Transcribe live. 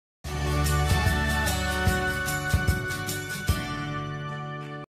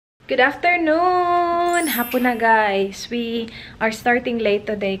Good afternoon! Hapon na guys. We are starting late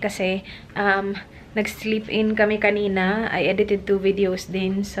today kasi nag-sleep in kami kanina. I edited 2 videos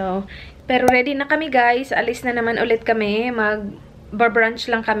din. So, pero ready na kami guys. Alis na naman ulit kami. Mag-brunch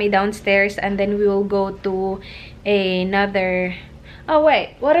lang kami downstairs and then we will go to another... Oh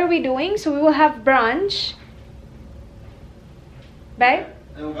wait, what are we doing? So we will have brunch. Babe?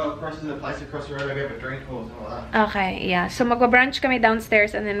 And we'll go across to the place across the road, maybe have a drink or something like that. Okay, yeah. So, magpa-brunch kami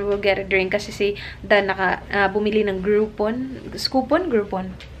downstairs and then we'll get a drink kasi si Dan bumili ng Groupon.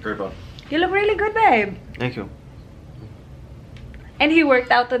 Groupon. You look really good, babe. Thank you. And he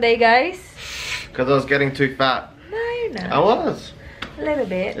worked out today, guys. Because I was getting too fat. No, you're not. I was. A little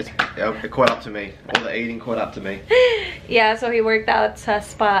bit. It caught up to me. All the eating caught up to me. Yeah, so he worked out sa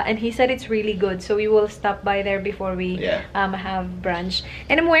spa and he said it's really good. So we will stop by there before we have brunch.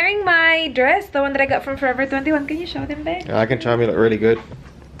 And I'm wearing my dress, the one that I got from Forever 21. Can you show them, babe? I can show me look really good.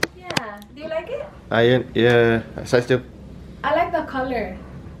 Yeah. Do you like it? Yeah. Say still. I like the color.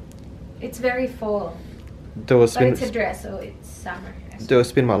 It's very fall. Do a spin. But it's a dress, so it's summer. Do a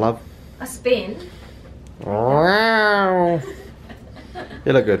spin, my love. A spin? Wow.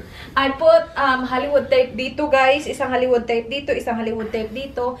 You look good. I put Hollywood tape dito, guys. Isang Hollywood tape dito, isang Hollywood tape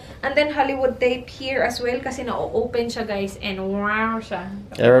dito. And then Hollywood tape here as well kasi na-open siya, guys. And wow siya.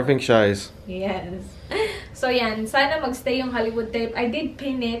 Everything shows. Yes. So, yan. Sana magstay yung Hollywood tape. I did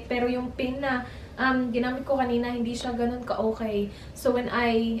pin it, pero yung pin na ginamit ko kanina, hindi siya ganun ka-okay. So, when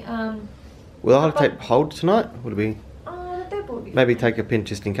I... Will our tape hold tonight? Would it be? The tape will be Maybe fine. take a pin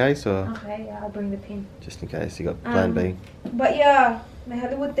just in case, or Okay, yeah, I'll bring the pin. just in case you got plan B. But yeah, may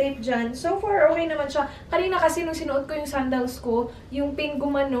Hollywood tape dyan. So far, okay naman siya. Kanina kasi nung sinuot ko yung sandals ko, yung pin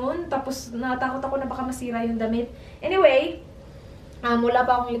gumanon, tapos natakot ako na baka masira yung damit. Anyway, wala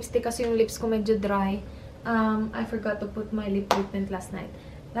pa akong lipstick kasi yung lips ko medyo dry. I forgot to put my lip treatment last night.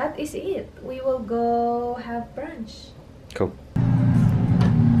 That is it. We will go have brunch. Cool.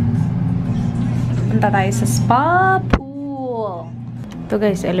 Punta tayo sa spa pool. Ito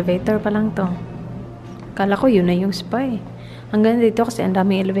guys, elevator pa lang to. Kala ko yun na yung spa eh. Hanggang dito kasi ang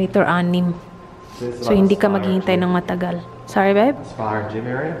daming elevator, 6. So hindi ka maghihintay ng matagal. Sorry babe? Spa and gym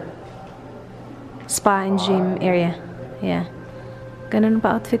area? Spa and gym area. Yeah. Ganun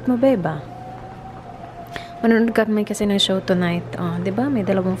pa outfit mo babe ah. Manonood kami kasi ng show tonight. Oh, diba? May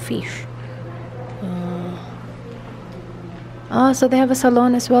 2 fish. Oh, so they have a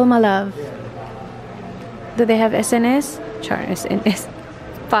salon as well, my love. Do they have SNS? Char, SNS.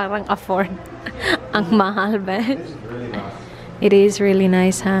 Parang afford. Ang mahal ba? It is really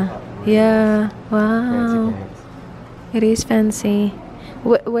nice, huh? Yeah. Wow. It is fancy.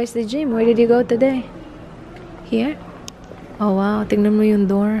 Where's the gym? Where did you go today? Here? Oh, wow. Tingnan mo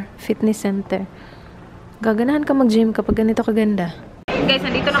yung door. Fitness center. Gaganahan ka mag-gym kapag ganito kaganda. Guys,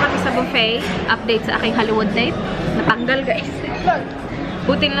 nandito na kami sa buffet. Update sa aking Hollywood tape. Natanggal, guys.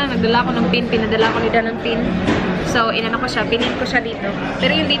 Buti lang, nagdala ko ng pin. Pinadala ko nila ng pin. So, inano ko siya. Pinin ko siya dito.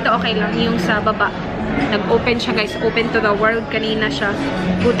 Pero yung dito, okay lang. Yung sa baba. Nag-open siya, guys. Open to the world. Kanina siya.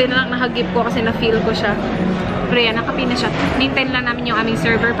 Buti na lang nakagip ko kasi na-feel ko siya. Pero yan, nakapin na siya. Hintayin lang namin yung aming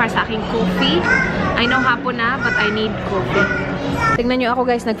server para sa aking coffee. I know hapon na, but I need coffee. Tignan nyo ako,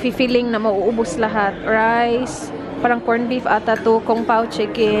 guys. Nag-feeling na mauubos lahat. Rice. Parang corned beef ata to, kung pao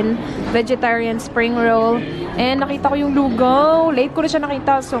chicken, vegetarian spring roll, and nakita ko yung lugaw. Late ko na siya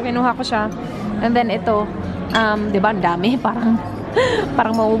nakita, so kinuha ko siya. And then ito, diba, ang dami,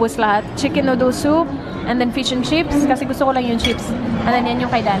 parang mauubos lahat. Chicken noodle soup, and then fish and chips, kasi gusto ko lang yung chips. And then yan yung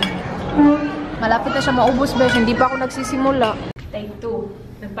kay Dan. Malapit na siya maubos, besh, hindi pa ako nagsisimula. Take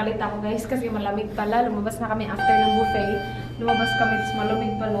 2. Nagpalit ako, guys, kasi malamig pala. Lumabas na kami after ng buffet. Lumabas kami, tapos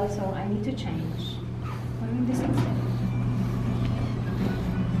malamig pala, so I need to change. This instead.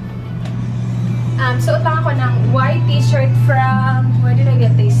 Suot lang ako ng white t-shirt from, where did I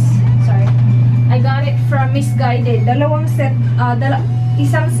get this? Sorry. I got it from Misguided. Dalawang set,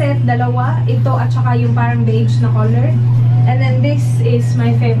 isang set, dalawa. Ito at saka yung parang beige na color. And then this is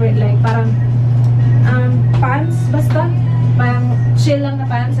my favorite, like parang pants, basta. Parang chill lang na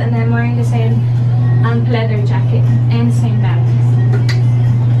pants. And I'm wearing the same leather jacket and same bags.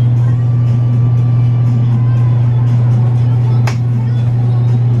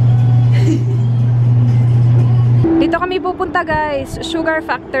 Dito kami pupunta guys, Sugar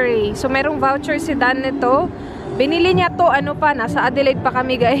Factory. So merong voucher si Dan nito. Binili niya to, ano pa, nasa Adelaide pa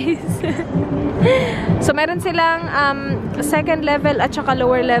kami guys. So meron silang second level at saka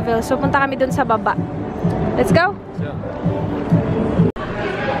lower level. So punta kami dun sa baba. Let's go!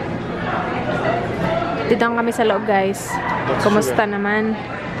 Dito kami sa loob guys. Kumusta naman?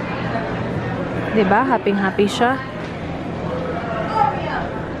 Diba? Happy-happy siya.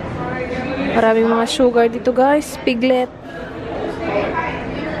 Maraming mga sugar dito, guys. Piglet.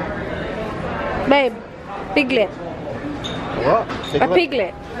 Babe, piglet. What? A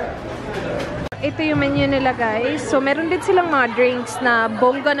piglet. Ito yung menu nila, guys. So, meron din silang mga drinks na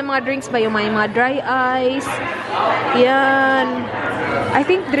bongga na mga drinks ba? Yung may mga dry ice. Yan. I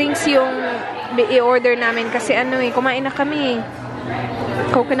think drinks yung i-order namin kasi ano eh, kumain na kami.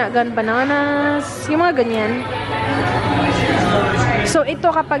 Coconut gun bananas. Yung mga ganyan. So, ito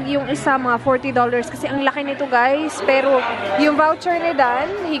kapag yung isa mga $40 kasi ang laki nito, guys. Pero, yung voucher ni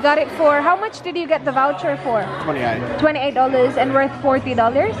Dan, he got it for, how much did you get the voucher for? $28. $28 and worth $40?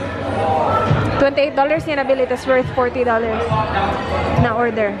 $28 niya nabili, tas worth $40 na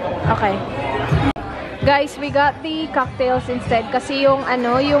order. Okay. Guys, we got the cocktails instead kasi yung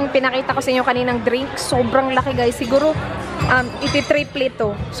ano, yung pinakita ko sa inyo kaninang drink, sobrang laki, guys. Siguro iti-triple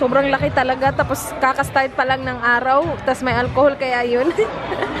ito. Sobrang laki talaga, tapos kaka-start pa lang ng araw, tas may alcohol kaya yun.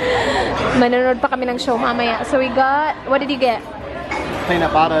 Manonood pa kami ng show mamaya. So we got, what did you get?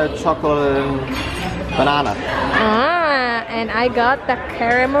 Peanut butter, chocolate, and banana. Ah, and I got the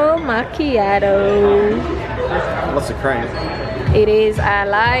caramel macchiato. What's the cream? It is, I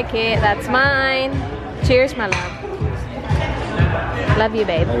like it. That's mine. Cheers, my love. Love you,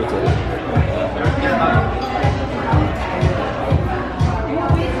 babe. Me too.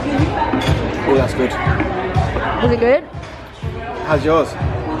 Oh, that's good. Was it good? How's yours?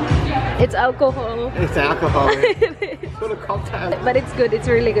 It's alcohol. It's alcohol. It's got a cocktail. But it's good. It's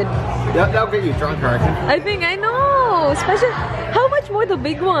really good. That'll get you drunk, I reckon. I know. Especially, how much more the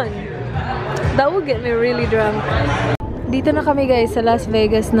big one? That will get me really drunk. Dito na kami, guys, sa Las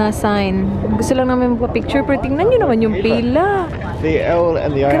Vegas na sign. Gusto lang namin magpa-picture, pero tingnan nyo naman yung pila. The L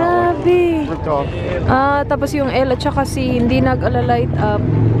and the A. Grabe. Ripped off. Tapos yung L at saka si hindi nag-alalight up.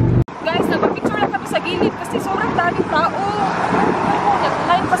 Guys, nagpa-picture lang kami sa gilid kasi sobrang daming tao.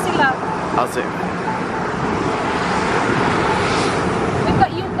 Nag-line pa sila. I'll zoom. We've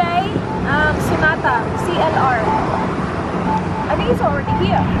got Hyundai Sonata CLR. I think he's already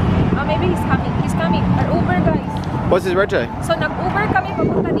here. Maybe he's coming. He's coming. Our Uber, guys. What's his reg? So, nag-Uber kami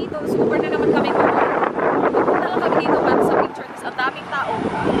papunta dito. So, Uber na naman kami papunta. Papunta lang kami dito para sa picture. Tapos, ang daming tao.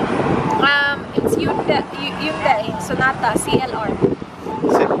 It's Hyundai Sonata CLR.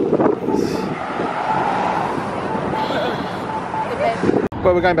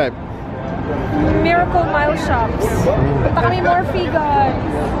 Where are we going, babe? Miracle Mile Shops. Punta kami MORPHE, guys.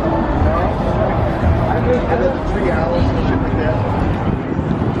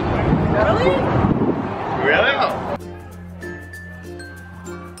 Really? Really?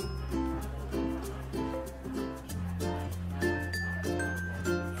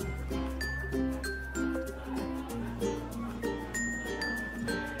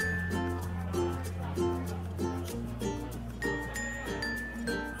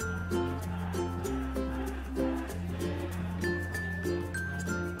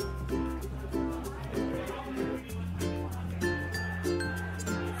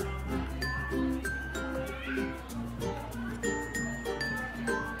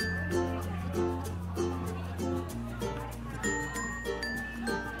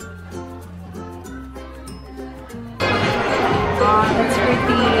 Oh, that's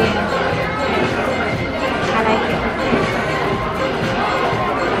pretty. I like it.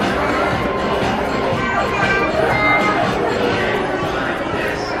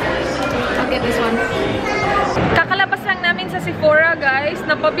 I'll get this one. Kakalabas lang namin sa Sephora, guys.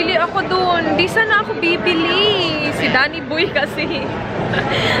 Napabili ako doon. Di sana ako bibili. Si Danny Boy kasi.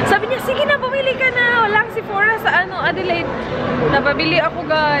 Sabi niya, sige na, pumili ka na. Walang Sephora sa Adelaide. Napabili ako,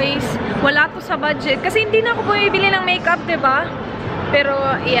 guys. Wala to sa budget. Kasi hindi na ako bumibili ng makeup, diba? Pero,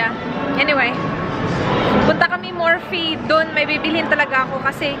 yeah. Anyway. Punta kami MORPHE. Doon may bibilhin talaga ako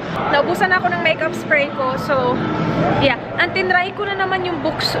kasi naubusan ako ng makeup spray ko. So, yeah. Ang tinry ko na naman yung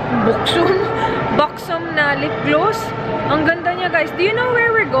Buxom na lip gloss. Ang ganda niya, guys. Do you know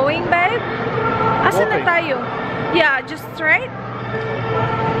where we're going, babe? Asan na tayo? Yeah, just right?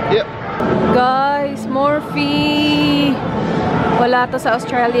 Yep. Guys, MORPHE. Wala to sa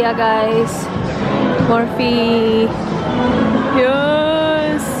Australia, guys. MORPHE.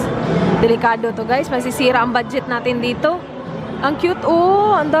 Yes. Delikado to, guys. Masisira ang budget natin dito. Ang cute,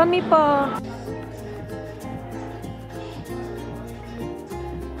 oh. Ang dami pa.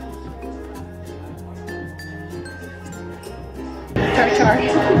 Char.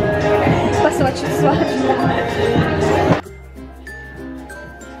 Paswatch. It's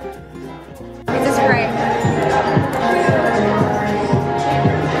a spray.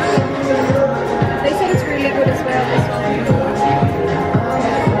 They said it's really good as well, this one.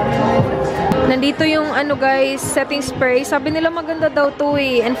 Nandito yung ano guys, setting spray. Sabi nila maganda daw to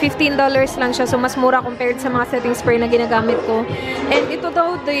eh. And $15 lang siya. So mas mura compared sa mga setting spray na ginagamit ko. And ito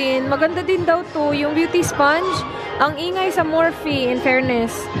daw din. Maganda din daw to. Yung beauty sponge. Ang ingay sa MORPHE, in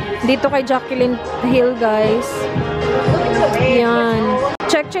fairness. Dito kay Jacqueline Hill guys. Yan.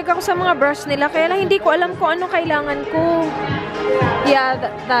 Check ako sa mga brush nila. Kaya lang hindi ko alam kung ano kailangan ko. Yeah,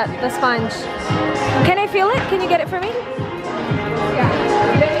 the sponge. Can I feel it? Can you get it for me?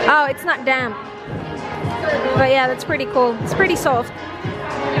 Oh, it's not damp. But yeah, that's pretty cool. It's pretty soft.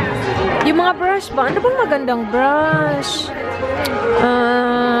 Yung mga brush ba? Ano bang magandang brush?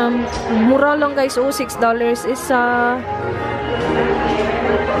 Mura lang guys. Oh, $6 isa.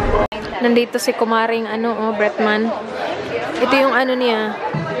 Nandito si kumaring Bretman. Ito yung ano niya.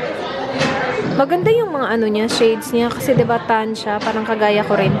 Maganda yung mga ano niya, shades niya. Kasi diba tan siya. Parang kagaya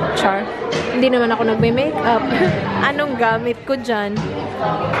ko rin. Char. Hindi naman ako nagme-makeup. Anong gamit ko dyan?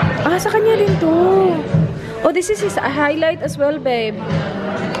 Ah, sa kanya din to. Oh, this is his highlight as well, babe.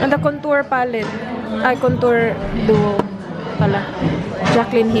 And the contour palette. Ay, contour duo pala.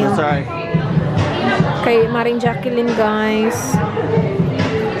 Jacqueline Hill. Sorry. Kay Maring Jacqueline, guys.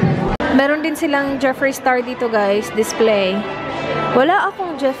 Meron din silang Jeffree Star dito, guys. Display. Wala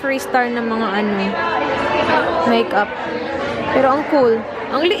akong Jeffree Star na mga makeup. Pero ang cool.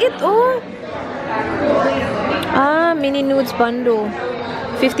 Ang liit, oh. Ah, mini nudes bundle.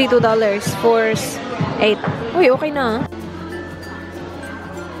 $52 for 8. Uy, okay na.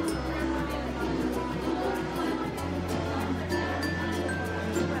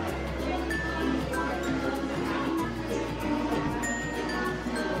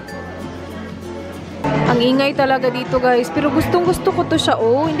 Ang ingay talaga dito, guys. Pero gustong-gusto ko to siya,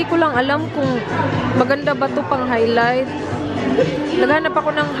 oh. Hindi ko lang alam kung maganda ba to pang highlight. Naghanap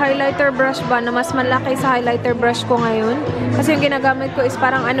ako ng highlighter brush ba na mas malaki sa highlighter brush ko ngayon. Kasi yung ginagamit ko is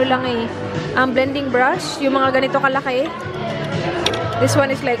parang ano lang eh. Blending brush. Yung mga ganito kalaki. This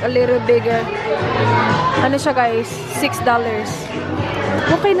one is like a little bigger. Ano siya, guys? $6.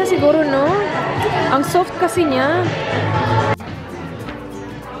 Okay na siguro, no? Ang soft kasi niya.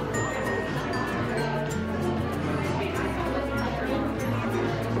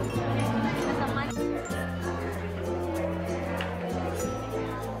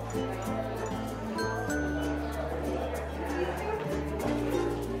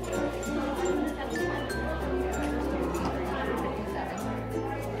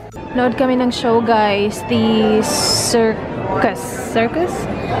 Nood kami ng show, guys. The circus. Circus?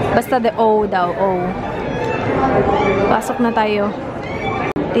 Basta the O daw. O. Pasok na tayo.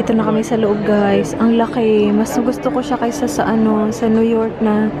 Dito na kami sa loob, guys. Ang laki. Mas gusto ko siya kaysa sa sa New York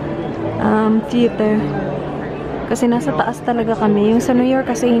na theater. Kasi nasa taas talaga kami. Yung sa New York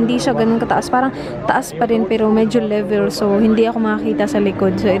kasi hindi siya ganun kataas. Parang taas pa rin pero medyo level. So, hindi ako makakita sa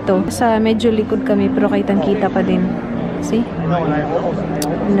likod. So, ito. Sa medyo likod kami pero kitang-kita pa din. See?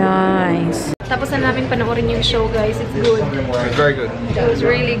 Nice. Tapos na namin panoorin yung show, guys. It's good. It's very good. It was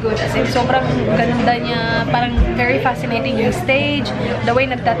really good. As in, sobrang ganda niya. Parang very fascinating yung stage. The way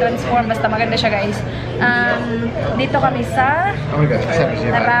nagtatransform. Basta maganda siya, guys. Dito kami sa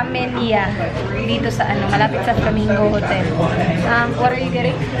Ramenia. Dito sa malapit sa Flamingo Hotel. What are you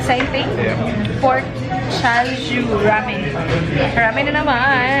getting? Same thing? Pork Chaju ramen. Ramen na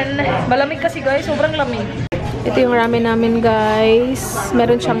naman. Malamig kasi, guys. Sobrang lamig. Ito yung ramen namin, guys.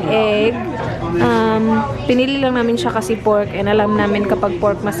 Meron siyang egg. Pinili lang namin siya kasi pork. And alam namin kapag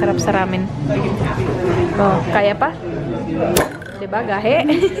pork, masarap sa ramen. Oh, kaya pa? Diba, gahe?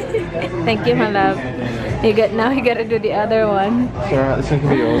 Thank you, my love. Now you gotta do the other one. Sure, this one can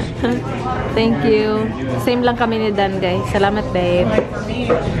be yours. Thank you. Same lang kami ni Dan, guys. Salamat, babe.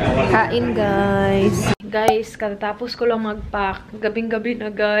 Kain, guys. Guys, katatapos ko lang mag-pack. Gabing-gabi na,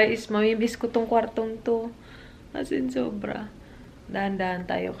 guys. Mamimiss ko tong kwartong to. As in, sobra. Dahan-dahan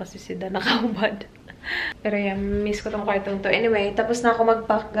tayo kasi si Dan nakahubad. Pero yan, miss ko tong kwartong to. Anyway, tapos na ako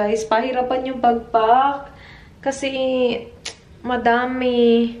mag-pack, guys. Pahirapan yung pag-pack. Kasi,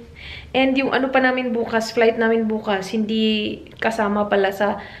 madami. And yung pa namin bukas, flight namin bukas, hindi kasama pala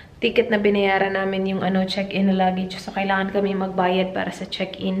sa ticket na binayaran namin yung check-in na luggage. So, kailangan kami magbayad para sa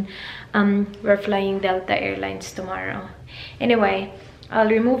check-in. We're flying Delta Airlines tomorrow. Anyway, I'll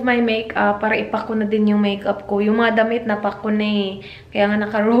remove my makeup para ipack ko na din yung makeup ko. Yung mga damit na pack ko na eh. Kaya nga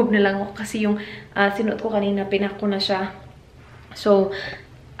naka-robe na lang ako kasi yung sinuot ko kanina, pinak ko na siya. So,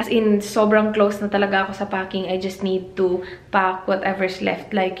 as in, sobrang close na talaga ako sa packing. I just need to pack whatever's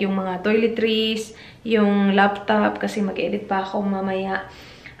left. Like yung mga toiletries, yung laptop, kasi mag-edit pa ako mamaya.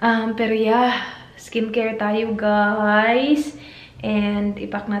 Pero yeah, skincare tayo, guys. And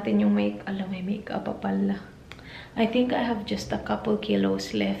ipack natin yung may makeup pa pala. I think I have just a couple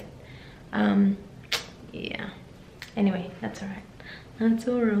kilos left. Yeah. Anyway, that's alright. That's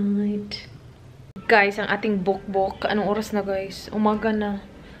alright. Guys, ang ating book. Anong oras na, guys? Umaga na.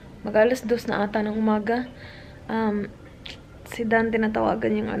 Mag-alas 2 na ata ng umaga. Si Dan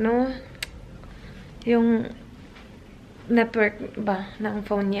tinatawagan yung yung network ba ng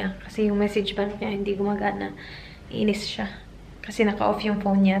phone niya. Kasi yung message bank niya hindi gumagana. Iinis siya. Kasi naka-off yung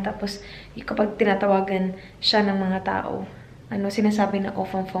phone niya. Tapos, kapag tinatawagan siya ng mga tao, sinasabi na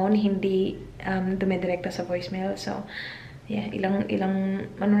off ang phone, hindi dumidirekta sa voicemail. So, yeah, ilang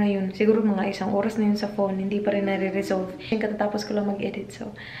na yun. Siguro mga 1 oras na yun sa phone. Hindi pa rin nare-resolve. Katatapos ko lang mag-edit.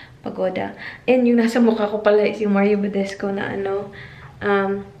 So, pagoda. And yung nasa mukha ko pala is yung Mario Badescu na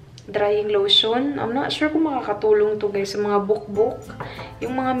drying lotion. I'm not sure kung makakatulong to, guys, sa mga bukbok.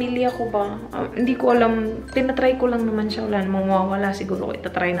 Yung mga milya ko ba? Hindi ko alam. Tinatry ko lang naman siya. Wala namang mawawala. Siguro ko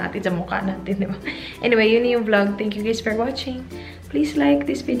itatry natin sa mukha natin, di ba? Anyway, yun yung vlog. Thank you guys for watching. Please like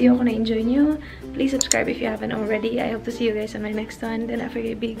this video kung na-enjoy nyo. Please subscribe if you haven't already. I hope to see you guys on my next one. Then not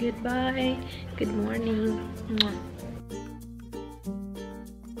forget, be good. Bye. Good morning. Mwah.